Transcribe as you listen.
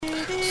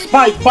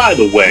Spike, by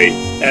the way,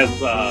 as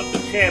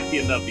the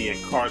champion of the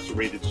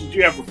incarcerated, should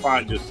you ever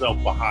find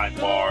yourself behind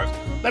bars,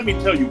 let me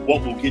tell you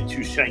what will get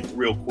you shanked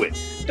real quick.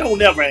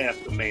 Don't ever ask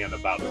a man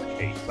about his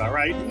case, all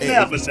right?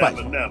 Never.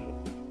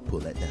 Pull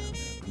that down,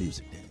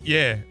 music down.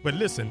 Yeah, but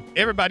listen,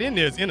 everybody in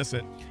there is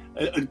innocent.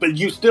 But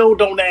you still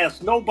don't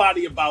ask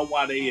nobody about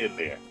why they in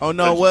there. Oh,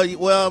 no,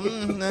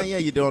 yeah,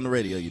 you do on the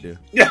radio, you do.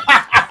 Yeah.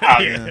 All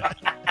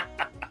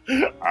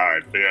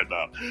right, fair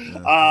enough.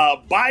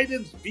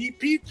 Biden's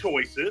VP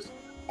choices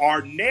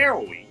are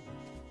narrowing.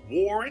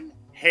 Warren,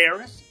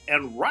 Harris,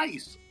 and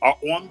Rice are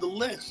on the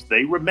list.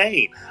 They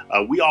remain.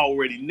 We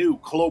already knew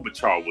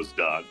Klobuchar was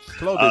done.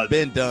 Klobuchar's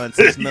been done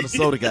since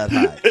Minnesota got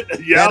hot.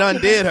 That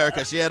undid her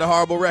because she had a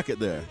horrible record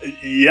there.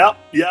 Yep.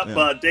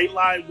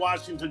 Dateline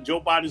Washington, Joe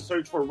Biden's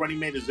search for a running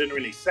mate is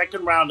entering a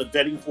second round of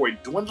vetting for a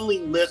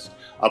dwindling list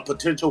of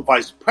potential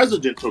vice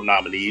presidential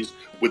nominees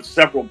with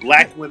several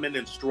black women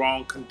in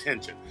strong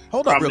contention.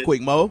 Hold on real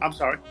quick, Mo. I'm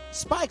sorry.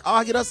 Spike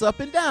argued us up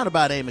and down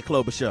about Amy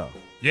Klobuchar.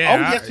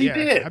 Yeah, yes, he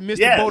did. I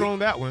missed the boat on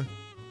that one.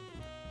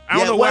 I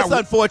don't know why. It's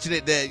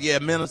unfortunate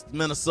that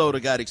Minnesota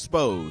got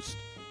exposed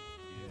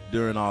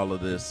during all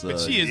of this. But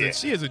she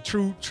is a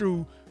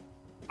true,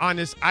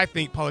 honest, I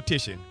think,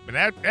 politician.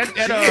 But what's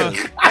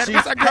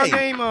that girl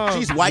name?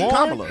 She's White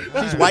Warren?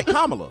 Kamala. She's White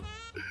Kamala.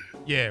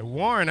 Yeah,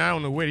 Warren. I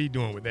don't know what he's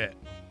doing with that.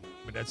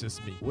 But that's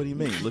just me. What do you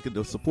mean? Look at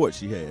the support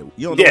she had.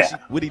 You don't know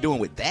what he doing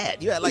with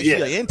that. You act like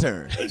she's an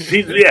intern.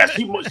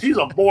 She's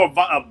a more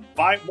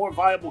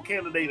viable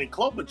candidate than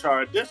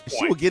Klobuchar at this point.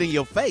 She will get in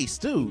your face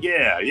too.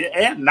 Yeah,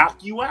 and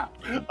knock you out.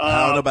 I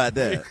don't know about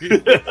that.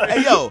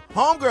 Hey, yo,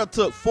 homegirl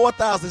took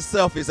 4,000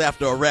 selfies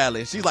after a rally,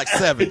 and she's like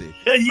 70.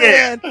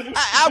 Yeah, man,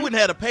 I wouldn't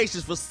have the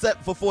patience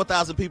for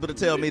 4,000 people to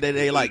tell me that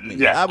they like me.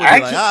 Yeah, I would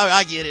be like,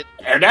 I get it.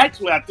 And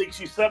actually, I think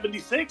she's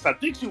 76. I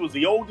think she was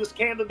the oldest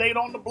candidate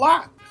on the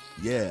block.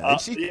 Yeah, and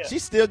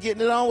she's still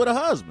getting it on with her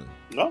husband.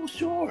 Oh,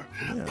 sure.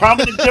 Yeah.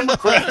 Prominent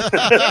Democrat.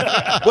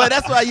 Well,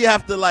 that's why you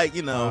have to, oh,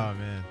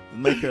 man.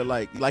 make her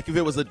like if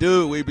it was a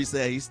dude, we'd be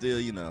saying he's still,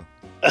 being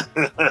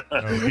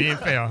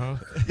fair, huh?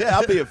 Yeah,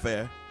 I'm being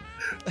fair.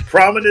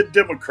 Prominent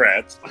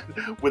Democrats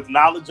with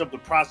knowledge of the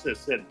process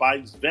said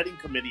Biden's vetting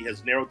committee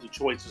has narrowed the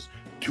choices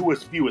to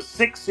as few as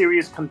 6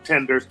 serious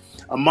contenders.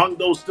 Among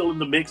those still in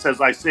the mix, as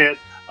I said,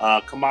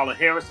 Kamala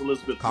Harris,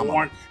 Elizabeth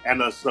Warren,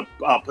 and a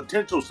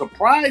potential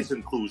surprise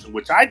inclusion,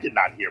 which I did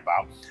not hear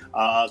about,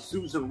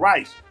 Susan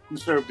Rice, who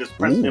served as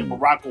President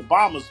Barack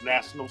Obama's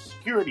national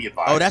security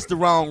advisor. Oh, that's the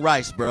wrong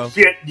Rice, bro.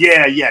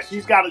 Yeah.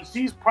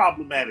 She's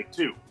problematic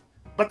too.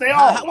 But they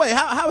all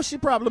how is she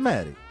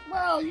problematic?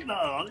 Well,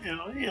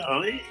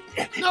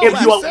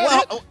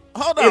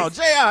 hold on,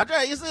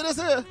 JR, you see this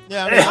here?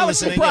 Yeah, how is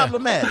she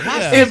problematic? How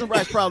is Susan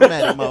Rice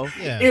problematic, Mo?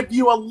 If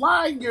you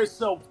align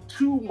yourself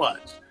too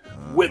much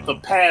with the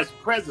past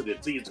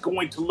presidency, it's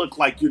going to look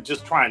like you're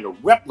just trying to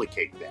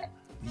replicate that.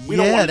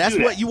 That's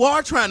what you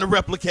are trying to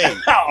replicate.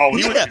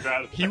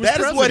 That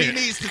is what he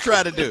needs to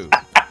try to do.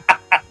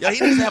 He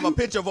needs to have a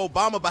picture of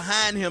Obama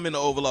behind him in the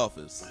Oval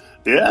Office.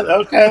 Yeah,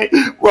 okay.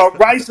 Well,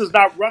 Rice has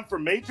not run for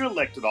major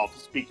elected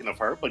office, speaking of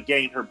her, but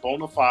gained her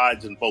bona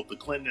fides in both the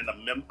Clinton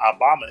and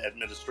Obama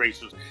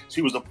administrations.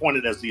 She was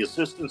appointed as the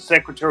Assistant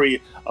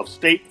Secretary of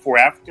State for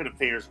African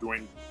Affairs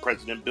during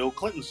President Bill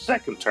Clinton's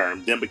second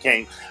term, then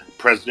became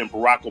President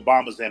Barack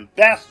Obama's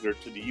ambassador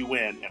to the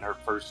UN in her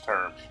first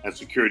term and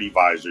security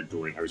advisor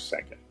during her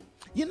second.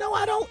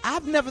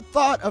 I've never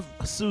thought of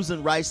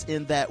Susan Rice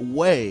in that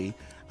way.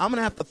 I'm going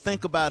to have to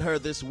think about her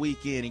this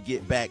weekend and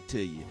get back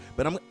to you.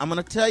 But I'm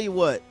going to tell you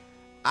what,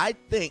 I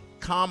think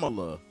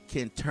Kamala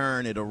can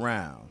turn it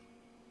around.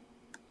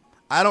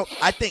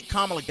 I think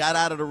Kamala got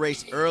out of the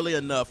race early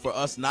enough for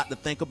us not to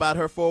think about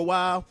her for a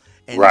while.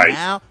 And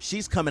now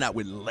she's coming out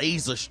with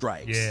laser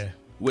strikes. Yeah.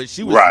 Where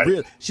she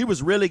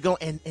was really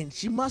going, and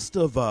she must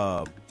have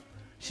been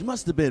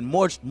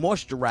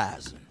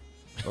moisturizing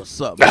or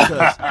something.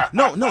 Because,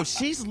 no,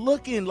 she's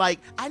looking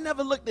like, I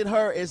never looked at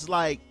her as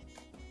like,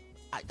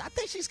 I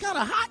think she's kind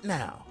of hot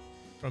now.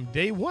 From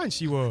day one,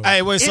 she was. Hey,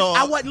 I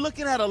wasn't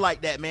looking at her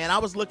like that, man. I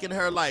was looking at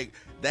her like,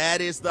 that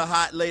is the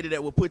hot lady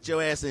that will put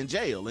your ass in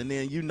jail, and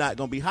then you're not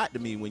going to be hot to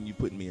me when you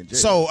put me in jail.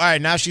 So, all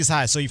right, now she's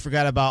hot. So you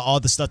forgot about all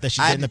the stuff that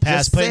she did in the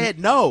past? I said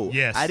no.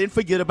 Yes. I didn't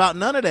forget about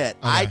none of that.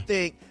 Okay. I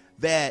think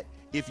that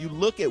if you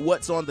look at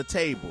what's on the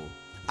table,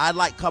 I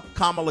like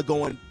Kamala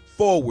going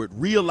forward,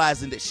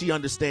 realizing that she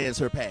understands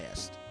her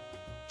past.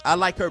 I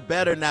like her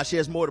better now. She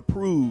has more to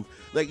prove.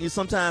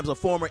 Sometimes a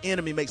former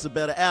enemy makes a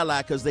better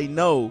ally because they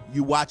know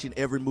you're watching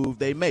every move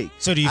they make.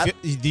 So I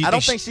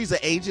don't think she's an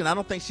agent. I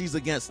don't think she's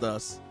against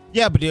us.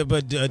 Yeah, but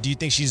do you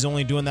think she's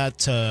only doing that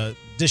to?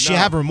 Does she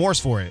have remorse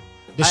for it?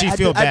 Does she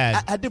feel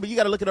bad? I do, but you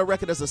got to look at her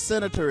record as a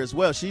senator as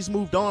well. She's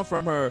moved on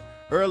from her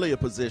earlier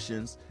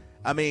positions.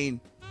 I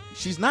mean,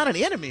 she's not an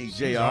enemy,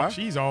 JR.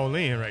 She's all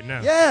in right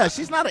now. Yeah,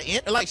 she's not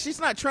she's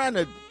not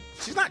Trump.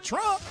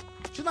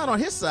 She's not on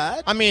his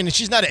side. I mean,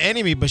 she's not an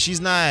enemy, but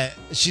she's not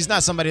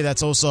somebody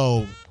that's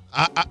also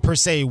per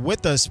se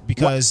with us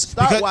because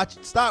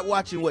start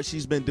watching what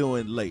she's been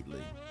doing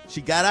lately.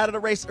 She got out of the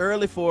race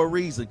early for a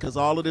reason because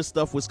all of this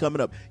stuff was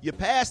coming up. Your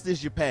past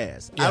is your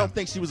past. Yeah. I don't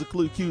think she was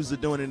accused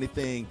of doing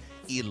anything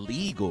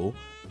illegal.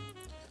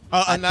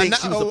 I I think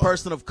she was a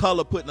person of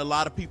color putting a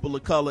lot of people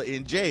of color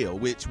in jail,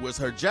 which was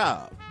her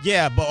job.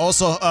 Yeah, but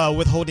also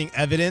withholding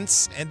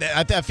evidence, and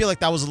I feel like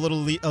that was a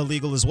little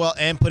illegal as well,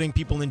 and putting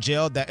people in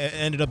jail that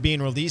ended up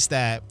being released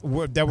that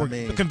were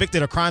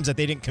convicted of crimes that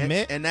they didn't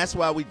commit. And that's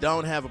why we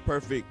don't have a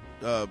perfect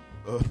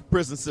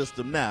prison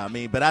system now. I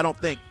mean, but I don't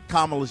think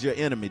Kamala's your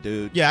enemy,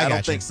 dude. Yeah, I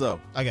don't think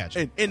so. I got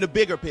you. In the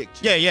bigger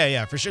picture.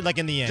 Yeah, for sure. Like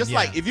in the end, just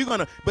like if you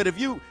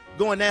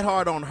going that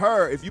hard on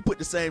her, if you put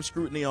the same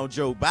scrutiny on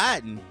Joe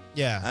Biden,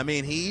 yeah, I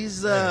mean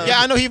he's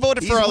I know he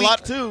voted for a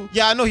lot too.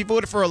 Yeah, I know he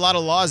voted for a lot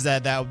of laws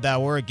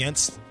that were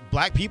against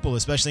black people,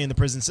 especially in the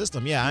prison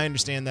system. Yeah, I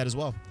understand that as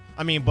well.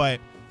 I mean, but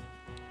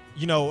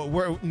you know,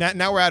 we're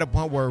at a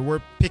point where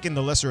we're picking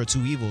the lesser of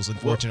two evils,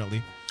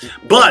 unfortunately.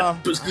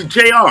 But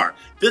JR,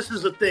 this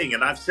is the thing,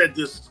 and I've said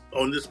this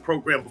on this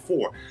program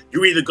before.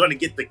 You're either going to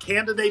get the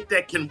candidate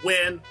that can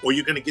win, or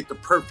you're going to get the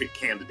perfect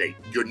candidate.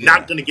 You're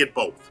not going to get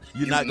both.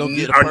 You're not going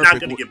to get a are perfect. not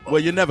going to get both.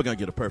 Well, you're never going to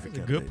get a perfect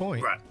candidate. Good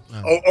point. Right.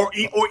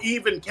 Or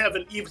even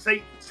Kevin, even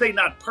say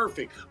not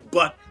perfect,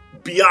 but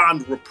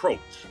beyond reproach.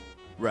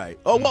 Right.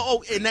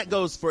 And that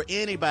goes for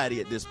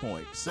anybody at this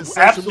point.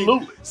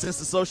 Absolutely. Since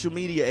the social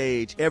media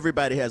age,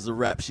 everybody has a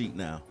rap sheet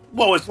now.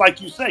 Well, it's like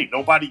you say,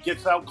 nobody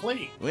gets out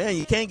clean. Well,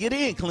 you can't get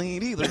in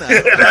clean either now.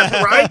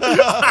 That's right.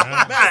 Matter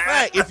of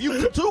fact, if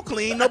you too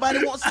clean,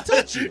 nobody wants to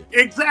touch you.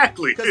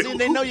 Exactly. Because then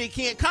they know you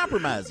can't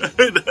compromise it.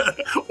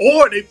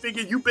 Or they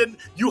figure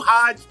you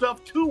hide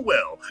stuff too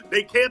well.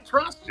 They can't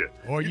trust you.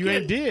 Or you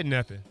ain't did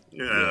nothing.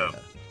 Yeah.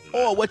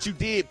 Or what you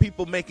did,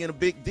 people making a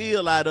big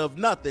deal out of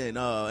nothing,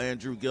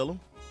 Andrew Gillum.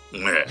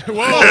 Yeah.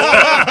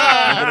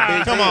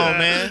 Whoa! Come on,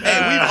 man.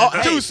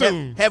 Hey, Too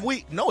soon. Have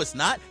we? No, it's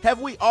not.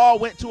 Have we all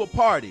went to a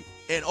party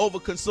and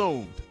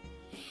overconsumed?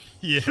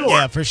 Yeah.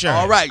 Yeah, for sure.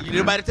 All right.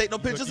 Nobody take no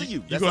pictures of you.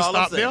 You That's gonna all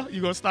I'm stop saying. there?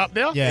 You gonna stop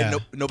there? Yeah.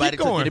 And nobody Keep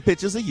took going. any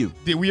pictures of you.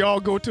 Did we all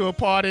go to a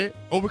party,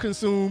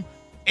 overconsume,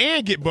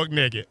 and get buck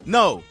naked?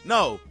 No,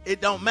 it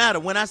don't matter.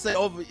 When I say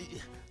over,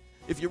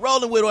 if you're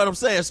rolling with what I'm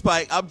saying,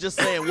 Spike, I'm just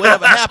saying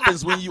whatever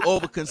happens when you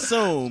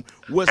overconsume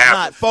was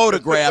not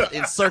photographed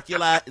and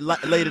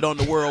circulated on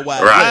the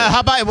worldwide Right. web. How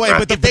about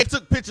but If they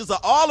took pictures of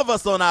all of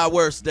us on our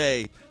worst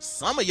day,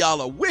 some of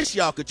y'all wish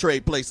y'all could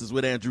trade places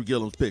with Andrew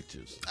Gillum's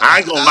pictures. I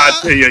ain't gonna lie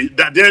to you.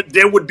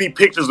 There would be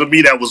pictures of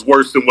me that was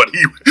worse than what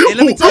he. And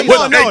let me tell you,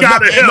 what they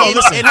got of him.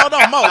 and hold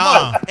on,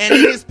 Mo. And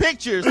in his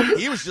pictures,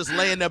 he was just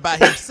laying there by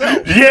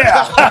himself.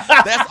 Yeah.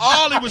 That's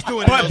all he was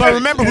doing. but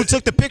remember who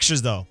took the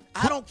pictures though.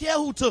 I don't care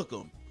who took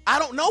them. I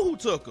don't know who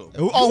took them.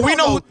 Oh, we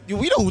know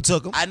who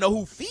took them. I know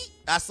who feet.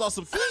 I saw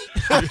some feet.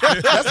 That's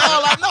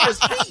all I know is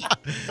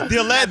feet. The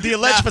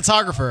alleged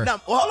photographer. Now,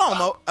 well, hold on,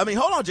 Mo.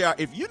 Hold on, JR.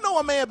 If you know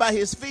a man by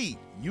his feet,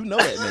 you know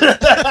that man.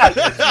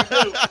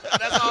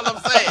 That's all I'm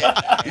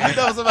saying. You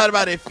know somebody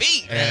by their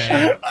feet.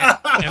 And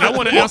I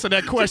want to answer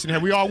that question.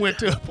 Have we all went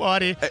to a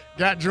party,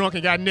 got drunk,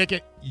 and got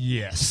naked?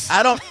 Yes.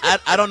 I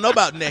don't know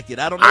about naked.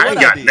 I don't know I what ain't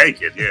I got did.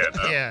 naked. Yeah.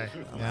 No.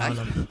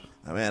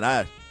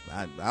 Yeah.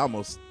 I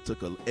almost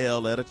took a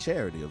L at a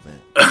charity event.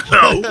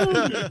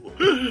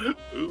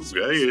 Ooh,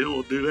 he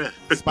won't do that.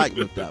 Spike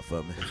looked out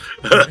for me.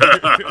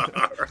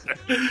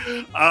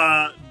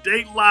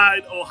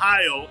 Dateline,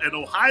 Ohio, an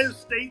Ohio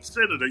state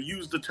senator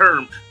used the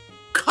term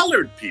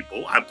colored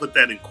people, I put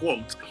that in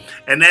quotes,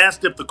 and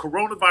asked if the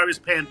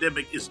coronavirus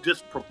pandemic is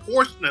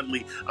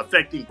disproportionately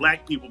affecting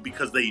black people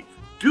because they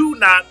do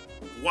not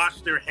wash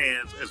their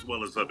hands as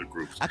well as other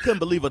groups. I couldn't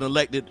believe an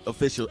elected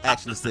official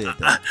actually said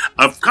that.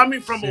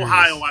 Coming from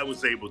Ohio, I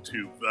was able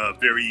to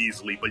very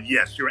easily, but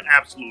yes, you're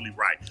absolutely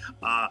right.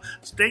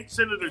 State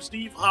Senator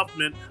Steve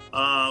Huffman,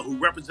 who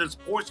represents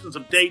portions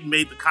of Dayton,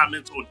 made the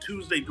comments on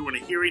Tuesday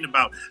during a hearing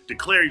about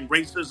declaring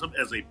racism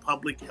as a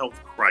public health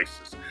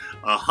crisis.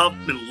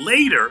 Huffman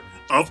later,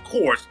 of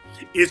course,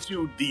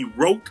 issued the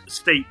rote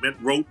statement,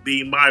 rote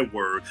being my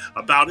word,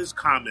 about his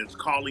comments,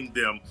 calling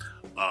them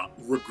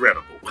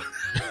regrettable.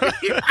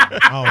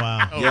 Oh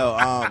wow!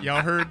 Yo,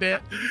 y'all heard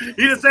that? He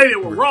didn't say they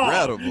were wrong.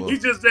 Regrettable. He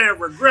just said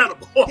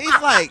regrettable.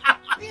 he's like,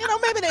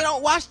 maybe they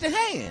don't wash their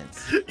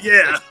hands.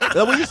 Yeah.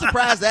 Well, were you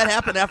surprised that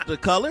happened after the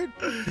colored?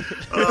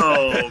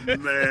 Oh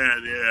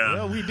man, yeah.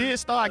 Well, we did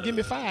start. Give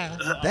me 5.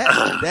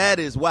 That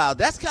is wild.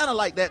 That's kind of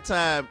like that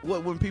time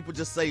when people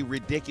just say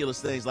ridiculous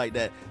things like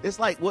that. It's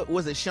like, what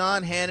was it?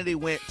 Sean Hannity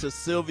went to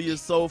Sylvia's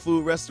Soul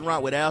Food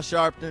Restaurant with Al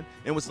Sharpton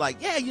and was like,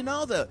 yeah,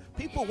 the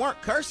people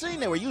weren't cursing.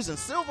 They were using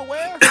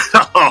silverware.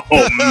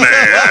 Oh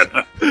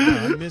man.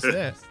 I missed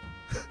that.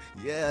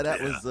 Yeah,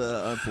 that was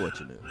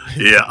unfortunate.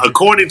 Yeah,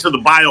 according to the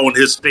bio on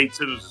his state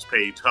senator's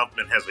page,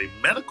 Huffman has a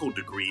medical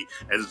degree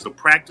and is a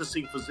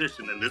practicing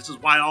physician. And this is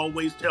why I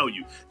always tell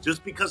you,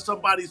 just because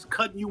somebody's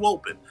cutting you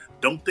open,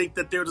 don't think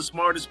that they're the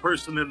smartest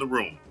person in the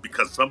room,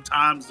 because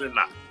sometimes they're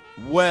not.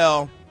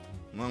 Well,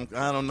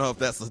 I don't know if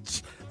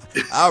that's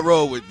I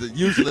roll with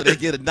usually they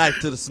get a knife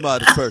to the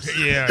smartest person.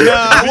 Yeah.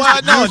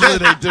 No, Usually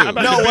they do. How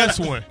about the best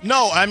one?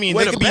 No, I mean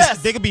Wait,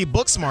 they could be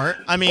book smart.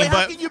 I mean, Wait,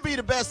 how but can you be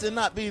the best and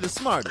not be the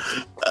smartest?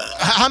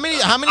 how many?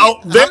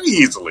 Oh, very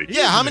easily.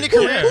 Yeah, how many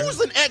careers? Who's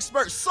an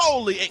expert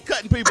solely at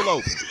cutting people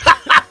open?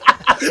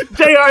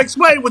 JR,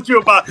 explain what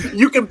you're about.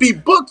 You can be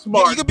book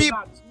smart. You could be, but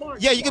not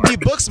smart yeah, you could be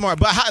book smart,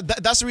 but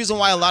that's the reason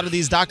why a lot of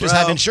these doctors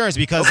have insurance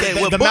because the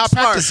book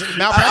malpractice smart.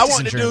 malpractice I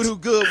want the insurance. dude who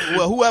good.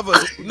 Well, whoever.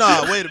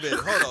 Nah, wait a minute.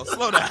 Hold on.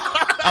 Slow down.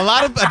 A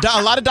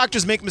lot of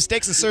doctors make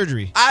mistakes in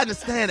surgery. I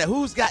understand that.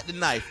 Who's got the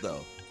knife though?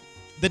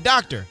 The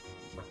doctor.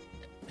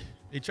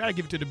 They try to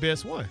give it to the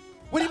best one.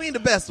 What do you mean the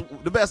best?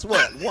 The best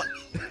what? What?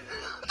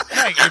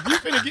 Like if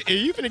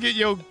you finna get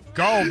your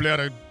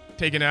gallbladder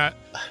taken out,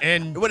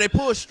 and When they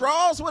pull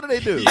straws, what do they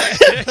do?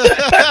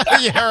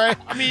 Yeah, right.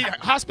 I mean,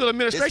 hospital It's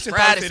administration.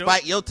 Friday, probably say,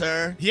 Spike. Your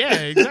turn. yeah,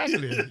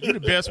 exactly. You're the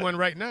best one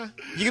right now.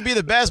 You could be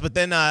the best, but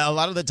then a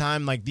lot of the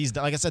time, like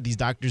I said, these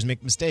doctors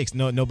make mistakes.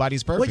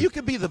 Nobody's perfect. Well, you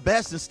can be the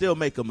best and still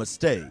make a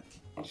mistake.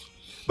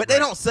 But they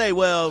don't say,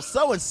 well,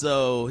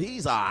 so-and-so,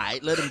 he's all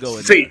right. Let him go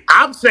in See,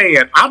 I'm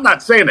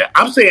not saying that.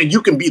 I'm saying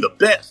you can be the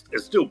best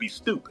and still be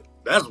stupid.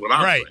 That's what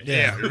I'm Right. saying.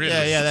 Yeah. Really.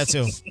 yeah, that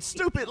too. there.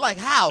 Stupid like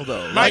how,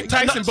 though? Mike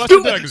Like, Tyson, Buster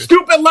Douglas.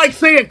 Stupid like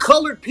saying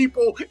colored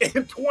people in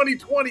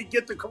 2020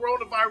 get the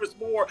coronavirus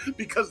more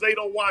because they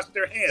don't wash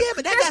their hands. yeah,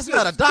 but that That's guy's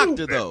not a just doctor,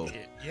 stupid. though.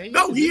 Yeah,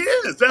 No, he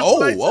is. That's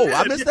what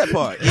I missed that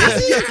part.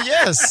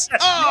 Yes.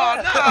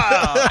 Oh,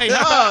 no. Hey,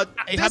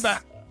 how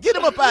about Get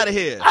him up out of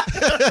here.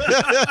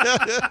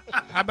 how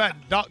about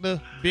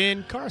Dr.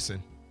 Ben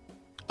Carson?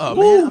 Oh,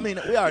 man. I mean,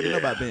 we already know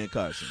about Ben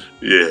Carson.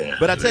 Yeah.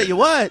 But I tell you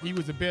what, He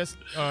was the best.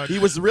 he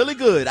was really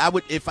good. I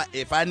would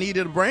if I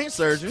needed a brain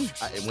surgeon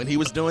when he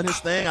was doing his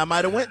thing, I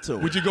might have went to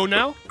him. Would you go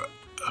now?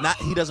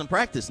 He doesn't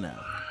practice now.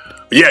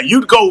 Yeah,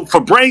 you'd go for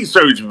brain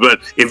surgery,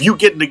 but if you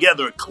getting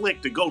together a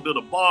clique to go to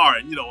the bar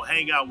and,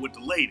 hang out with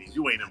the ladies,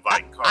 you ain't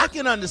inviting I Carson.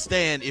 can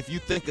understand if you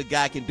think a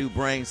guy can do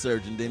brain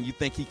surgery, then you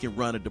think he can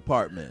run a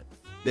department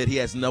that he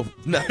has nothing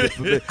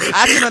for.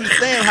 I can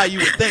understand how you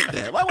would think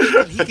that. Why would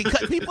you think he can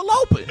cut people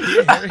open?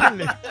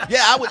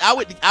 Yeah,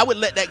 I would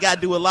let that guy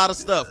do a lot of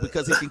stuff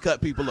because he can cut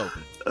people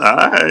open. All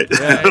right.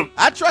 Yeah.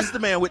 I trust the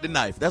man with the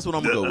knife. That's what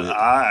I'm gonna go with.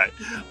 All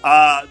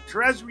right.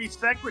 Treasury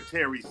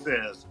Secretary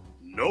says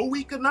no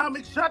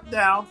economic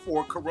shutdown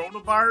for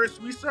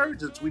coronavirus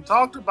resurgence. We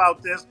talked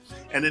about this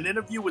in an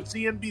interview with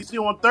CNBC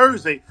on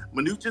Thursday.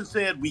 Mnuchin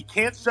said we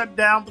can't shut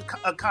down the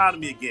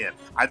economy again.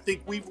 I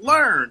think we've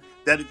learned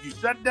that if you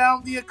shut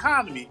down the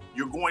economy,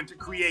 you're going to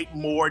create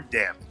more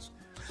damage.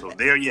 So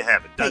there you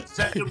have it. The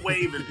second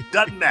wave, it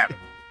doesn't matter.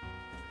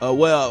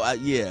 Well,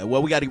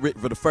 we got to get rid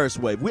of the first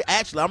wave.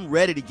 I'm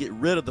ready to get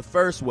rid of the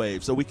first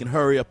wave so we can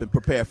hurry up and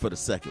prepare for the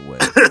second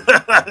wave.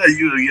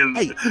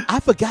 Hey, I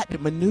forgot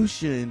that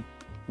Mnuchin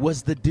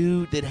was the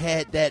dude that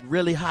had that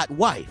really hot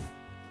wife.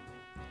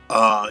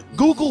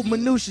 Google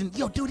Mnuchin.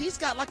 Yo, dude, he's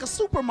got like a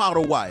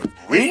supermodel wife.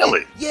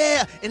 Really?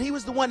 Yeah, and he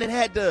was the one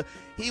that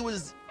he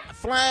was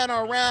flying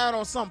around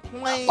on some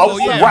plane. Oh,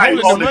 yeah, right.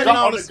 holding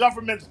On the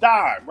government's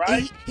dime,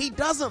 right? He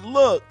doesn't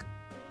look.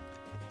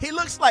 He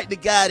looks like the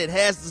guy that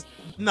has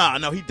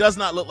No, he does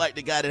not look like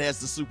the guy that has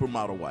the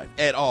supermodel wife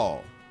at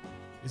all.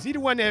 Is he the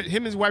one that him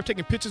and his wife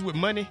taking pictures with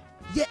money?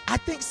 Yeah, I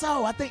think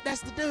so. I think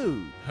that's the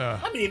dude.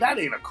 I mean, that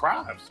ain't a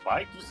crime,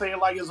 Spike. You say it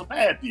like it's a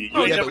bad thing.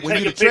 Oh, yeah, but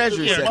when you're the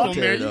Treasury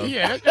Secretary, though.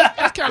 Yeah,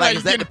 that's kind of like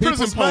Is that getting the a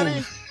prison people's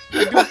money? pose.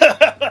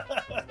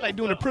 Like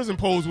doing a prison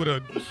pose with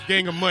a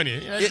gang of money.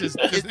 That's just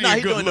He's ain't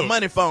a good doing the look.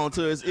 money phone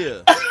to his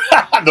ear.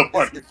 The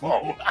money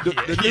phone.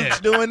 The Nuke's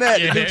doing that.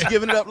 Yeah. The Nuke's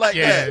giving it up like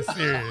Yeah, that.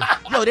 serious.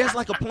 Yo, there's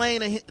like a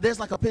plane. There's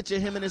like a picture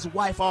of him and his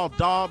wife all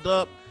dolled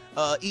up,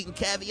 eating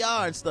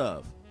caviar and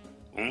stuff.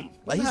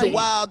 Like he's a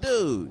wild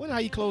dude. Wonder how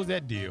you close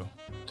that deal.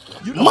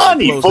 You know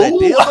Money, he closed that fool.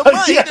 deal. The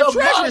money. Yeah, The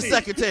Treasury money.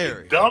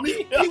 Secretary. Dummy.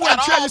 He got wasn't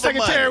all Treasury the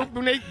Secretary money.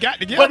 when they got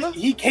together. But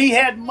he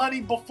had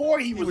money before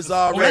he He was the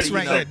already. that's you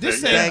right. know, Yeah,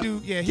 this yeah. same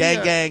dude. Yeah,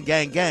 gang.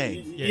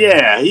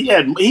 Yeah,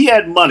 he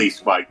had money,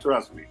 Spike.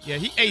 Trust me. Yeah,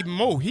 he ate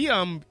Mo. He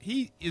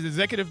is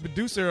executive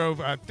producer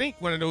of I think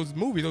one of those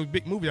movies, those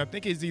big movies. I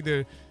think it's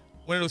either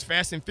one of those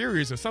Fast and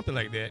Furious or something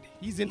like that.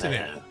 He's into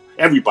that.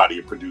 Everybody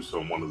a producer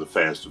on one of the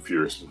Fast and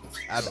Furious movies.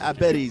 I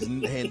bet he's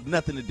had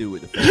nothing to do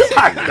with it.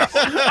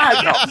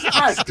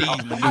 I Steve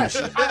know.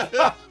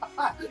 Mnuchin.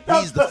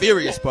 He's the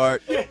furious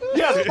part.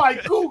 Yes,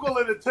 Spike, Google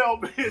it and tell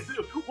me.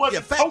 Was Yeah,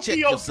 it fact check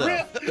Tokyo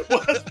yourself. Drift?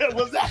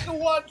 Was that the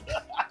one?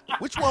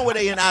 Which one were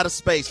they in outer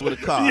space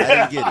with a car?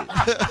 I didn't get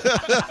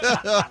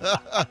it.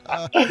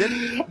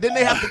 Then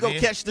they have to go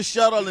catch the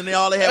shuttle, and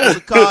all they had was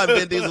a car, and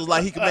Vin Diesel was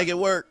like, he can make it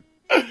work.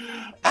 I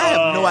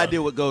have no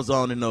idea what goes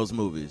on in those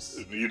movies.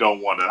 You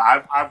don't want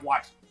to. I've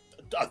watched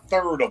a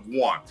third of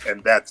one,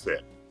 and that's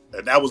it.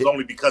 And that was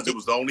only because it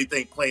was the only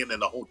thing playing in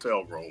the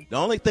hotel room. The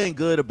only thing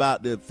good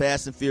about the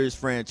Fast and Furious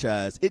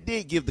franchise, it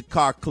did give the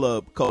car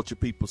club culture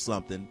people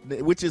something,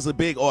 which is a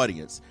big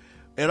audience.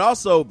 It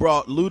also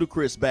brought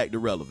Ludacris back to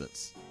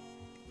relevance.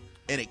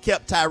 And it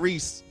kept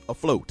Tyrese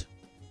afloat.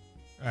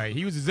 All right,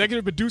 he was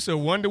executive producer of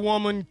Wonder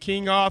Woman,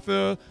 King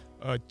Arthur,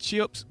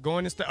 Chips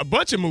going and stuff. A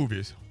bunch of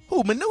movies.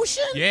 Who, Mnuchin?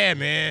 Yeah,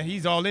 man,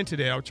 he's all into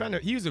that. I was trying to.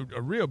 He was a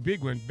real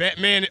big one.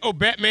 Batman. Oh,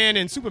 Batman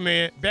and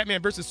Superman.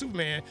 Batman versus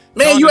Superman.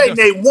 Man, you Dawn ain't of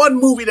Justice. named one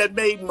movie that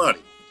made money.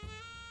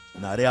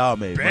 Nah, they all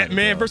made money,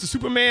 Batman bro. versus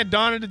Superman.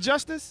 Dawn of the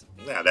Justice.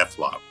 Nah, that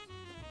flop.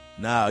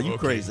 Nah, you Okay.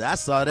 crazy. I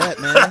saw that,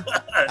 man.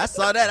 I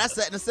saw that. I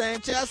sat in the same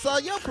chair. I saw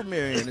your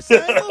premiere in the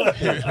same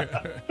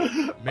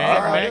movie. Mad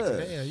Max.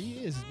 good. Yeah, he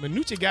is.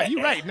 Mnuchin got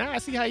you right. Now I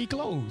see how he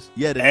closed.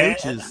 Yeah, the And-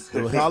 Nooch is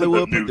a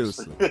Hollywood Nooch.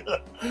 producer.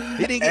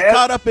 He didn't get And-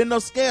 caught up in no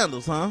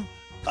scandals, huh?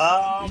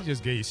 He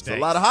just gave you It's stacks. a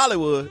lot of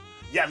Hollywood.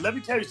 Yeah, let me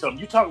tell you something.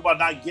 You talk about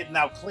not getting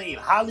out clean.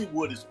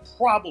 Hollywood is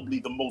probably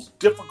the most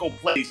difficult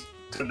place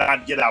to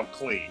not get out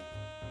clean.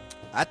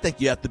 I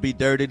think you have to be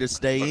dirty to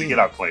stay Or to in. get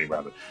out clean,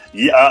 rather.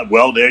 Yeah,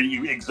 well, there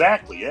you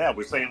exactly. Yeah,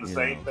 we're saying the You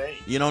same know. thing.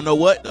 You don't know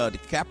what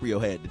DiCaprio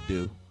had to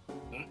do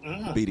to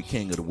Mm-mm. be the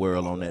king of the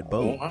world on that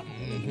boat.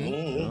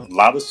 A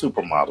lot of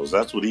supermodels.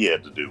 That's what he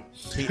had to do.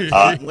 Kate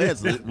Uh,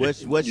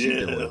 Winslet, what's she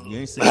yeah. doing? You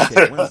ain't seen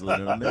Kate Winslet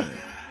in a minute.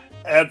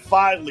 And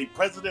finally,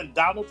 President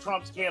Donald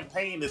Trump's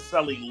campaign is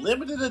selling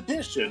limited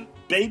edition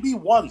baby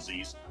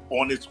onesies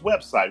on its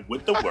website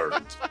with the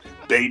words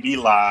 "Baby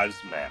Lives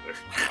Matter"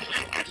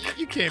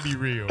 You can't be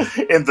real.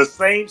 in the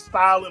same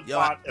style and Yo,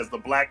 font as the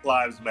Black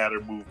Lives Matter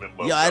movement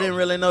logo. Yo, I didn't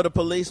really know the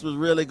police was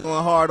really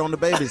going hard on the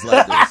babies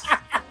like this.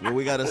 Well,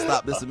 we got to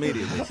stop this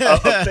immediately.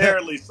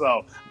 Apparently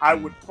so. I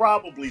would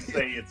probably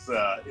say it's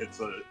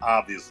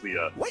obviously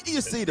a. Wait till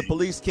you see the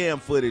police cam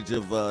footage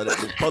of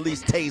the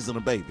police tasing a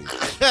baby.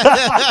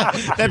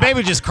 That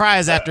baby just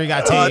cries after he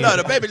got Oh, taken. no,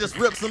 the baby just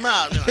rips him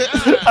out. You're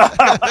like,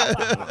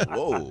 "Ah."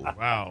 Whoa.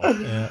 Wow.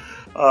 Yeah.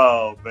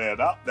 Oh man,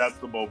 that's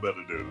the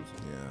momentum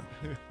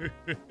news.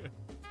 Yeah.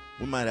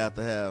 We might have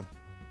to have.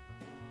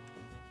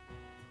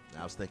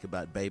 I was thinking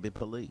about baby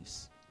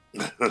police.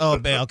 Oh,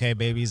 okay,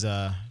 babies.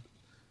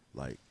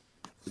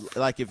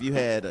 Like if you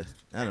had I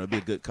don't know, it'd be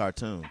a good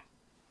cartoon.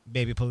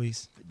 Baby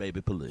police.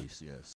 Baby police, yes.